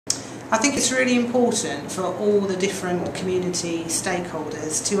I think it's really important for all the different community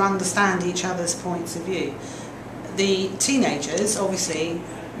stakeholders to understand each other's points of view. The teenagers obviously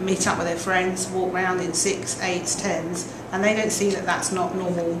meet up with their friends, walk around in 6s, 8s, 10s, and they don't see that that's not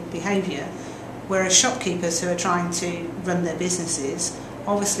normal behaviour. Whereas shopkeepers who are trying to run their businesses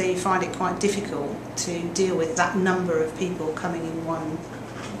obviously find it quite difficult to deal with that number of people coming in one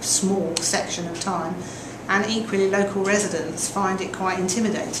small section of time. And equally, local residents find it quite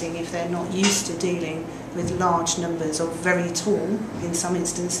intimidating if they're not used to dealing with large numbers of very tall, in some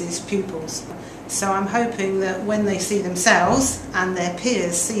instances, pupils. So I'm hoping that when they see themselves and their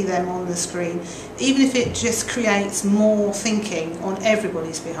peers see them on the screen, even if it just creates more thinking on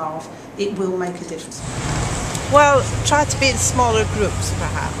everybody's behalf, it will make a difference. Well, try to be in smaller groups,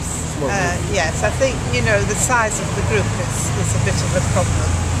 perhaps. Yes, I think, the size of the group is a bit of a problem.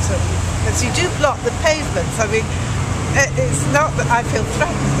 Because you do block the pavements. I mean, it's not that I feel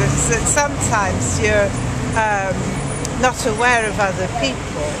threatened, it's that sometimes you're not aware of other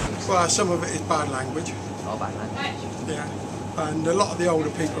people. Well, some of it is bad language. Oh, bad language. Yeah, and a lot of the older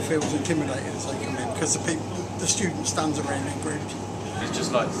people feel intimidated as they come in because the student stands around in groups. It's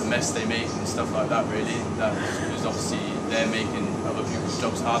just like the mess they make and stuff like that, really. Because obviously they're making other people's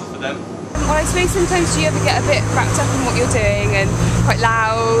jobs harder for them. Well, I suppose sometimes you ever get a bit wrapped up in what you're doing and quite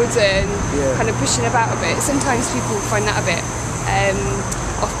loud and kind of pushing about a bit. Sometimes people find that a bit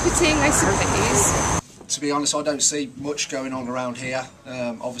off-putting, I suppose. To be honest, I don't see much going on around here.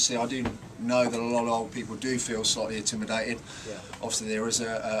 Obviously, I do know that a lot of old people do feel slightly intimidated. Yeah. Obviously, there is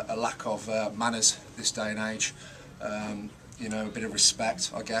a lack of manners this day and age. A bit of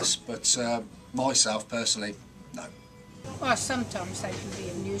respect, I guess. But myself, personally, no. Well, sometimes they can be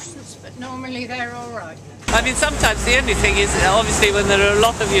a nuisance, but normally they're all right. I mean, sometimes the only thing is, obviously, when there are a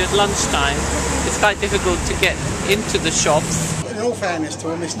lot of you at lunchtime, it's quite difficult to get into the shops. In all fairness to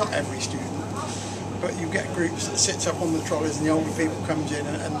them, it's not every student, but you get groups that sits up on the trolleys and the older people comes in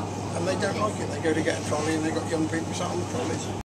and they don't like it. They go to get a trolley and they've got young people sat on the trolleys.